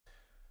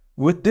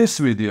With this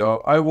video,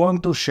 I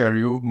want to share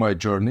you my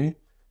journey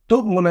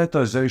to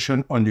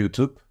monetization on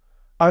YouTube.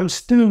 I'm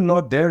still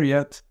not there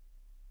yet.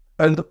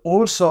 And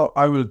also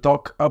I will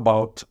talk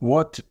about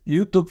what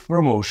YouTube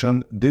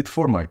promotion did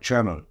for my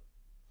channel.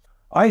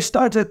 I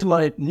started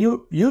my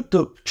new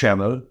YouTube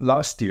channel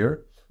last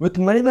year with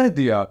the main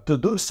idea to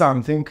do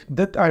something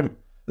that I'm,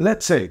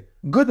 let's say,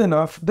 good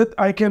enough that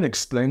I can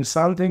explain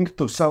something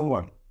to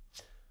someone.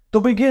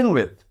 To begin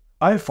with,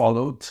 I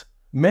followed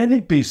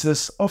many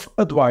pieces of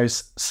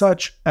advice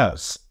such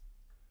as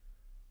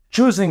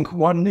choosing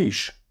one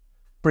niche,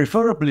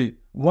 preferably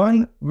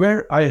one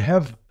where I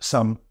have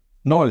some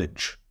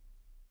knowledge.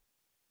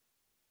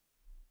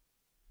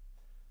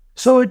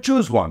 So I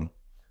choose one,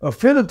 a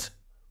field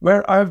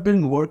where I've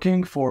been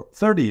working for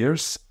 30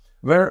 years,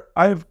 where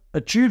I've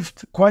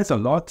achieved quite a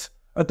lot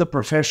at the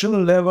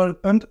professional level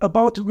and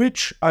about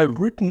which I've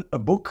written a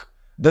book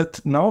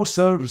that now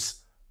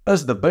serves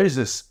as the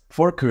basis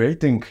for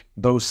creating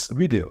those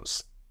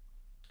videos.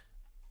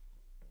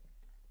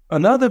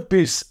 Another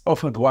piece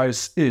of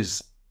advice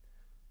is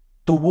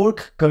to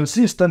work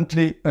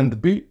consistently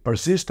and be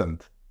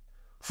persistent.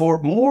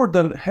 For more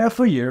than half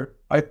a year,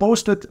 I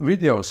posted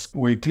videos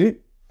weekly,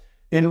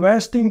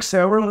 investing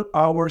several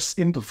hours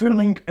into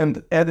filming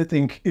and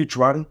editing each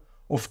one,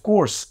 of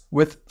course,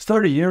 with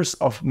 30 years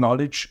of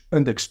knowledge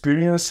and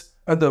experience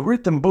and a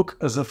written book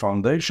as a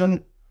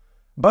foundation,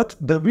 but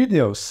the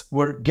videos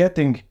were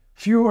getting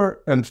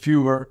fewer and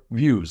fewer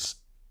views.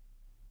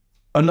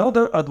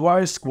 Another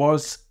advice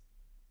was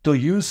to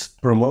use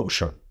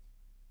promotion.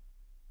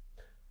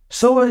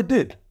 So I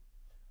did.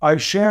 I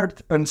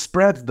shared and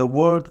spread the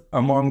word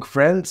among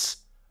friends,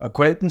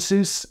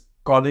 acquaintances,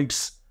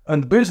 colleagues,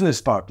 and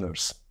business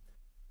partners.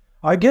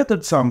 I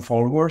gathered some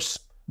followers,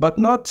 but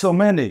not so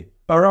many,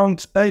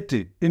 around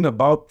 80 in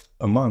about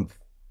a month.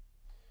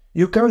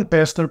 You can't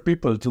pester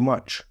people too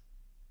much.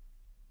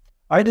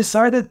 I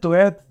decided to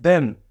add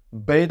then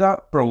beta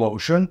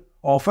promotion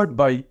offered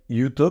by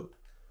YouTube,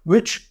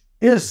 which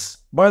is,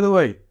 by the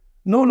way,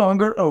 no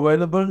longer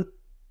available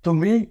to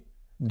me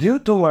due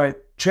to my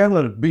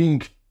channel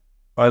being,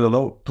 I don't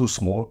know, too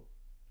small.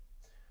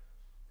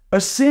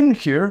 As seen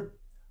here,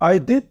 I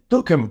did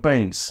 2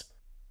 campaigns,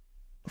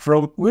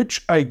 from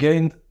which I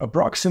gained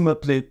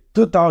approximately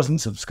 2,000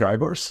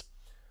 subscribers,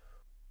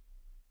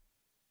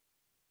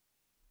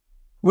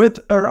 with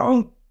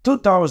around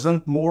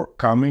 2,000 more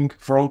coming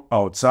from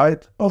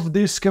outside of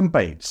these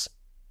campaigns.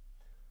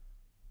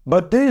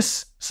 But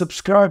these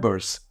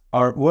subscribers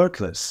are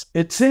worthless.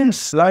 It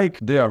seems like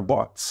they are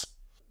bots.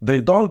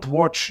 They don't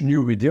watch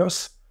new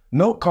videos,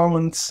 no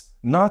comments,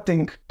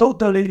 nothing,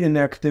 totally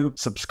inactive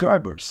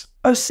subscribers.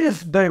 As if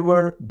they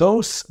were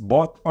those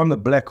bought on the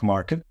black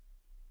market,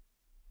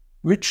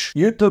 which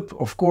YouTube,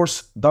 of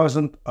course,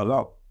 doesn't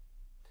allow.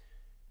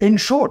 In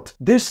short,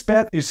 this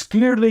path is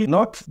clearly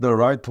not the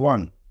right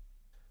one.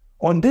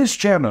 On this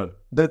channel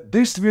that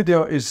this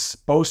video is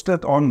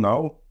posted on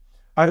now,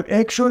 I'm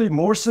actually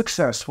more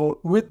successful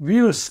with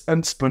views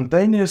and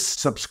spontaneous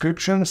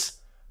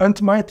subscriptions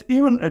and might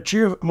even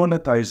achieve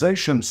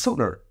monetization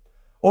sooner.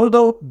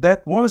 Although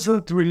that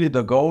wasn't really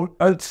the goal,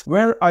 and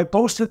where I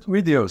posted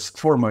videos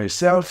for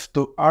myself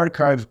to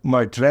archive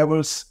my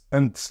travels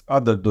and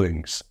other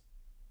doings.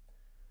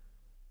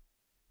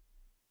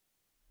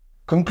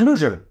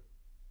 Conclusion.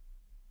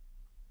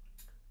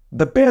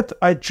 The path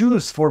I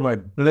choose for my,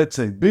 let's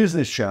say,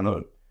 business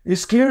channel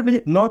is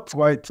clearly not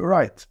quite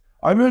right.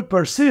 I will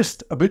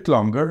persist a bit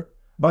longer,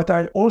 but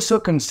I'm also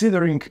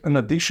considering an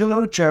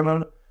additional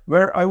channel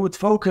where I would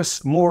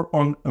focus more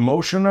on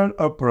emotional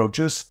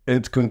approaches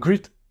and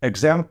concrete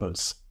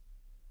examples.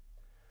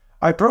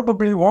 I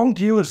probably won't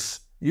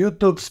use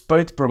YouTube's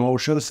paid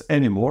promotions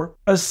anymore,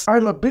 as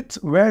I'm a bit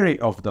wary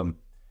of them.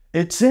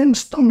 It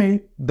seems to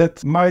me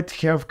that might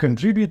have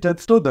contributed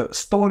to the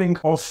stalling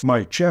of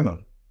my channel.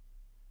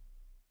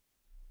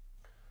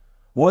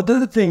 What do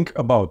you think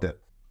about it?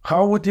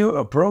 How would you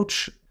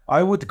approach?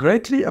 I would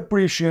greatly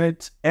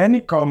appreciate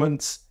any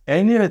comments,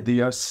 any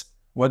ideas,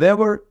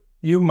 whatever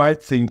you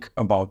might think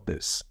about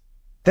this.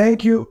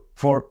 Thank you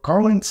for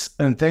comments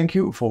and thank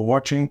you for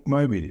watching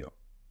my video.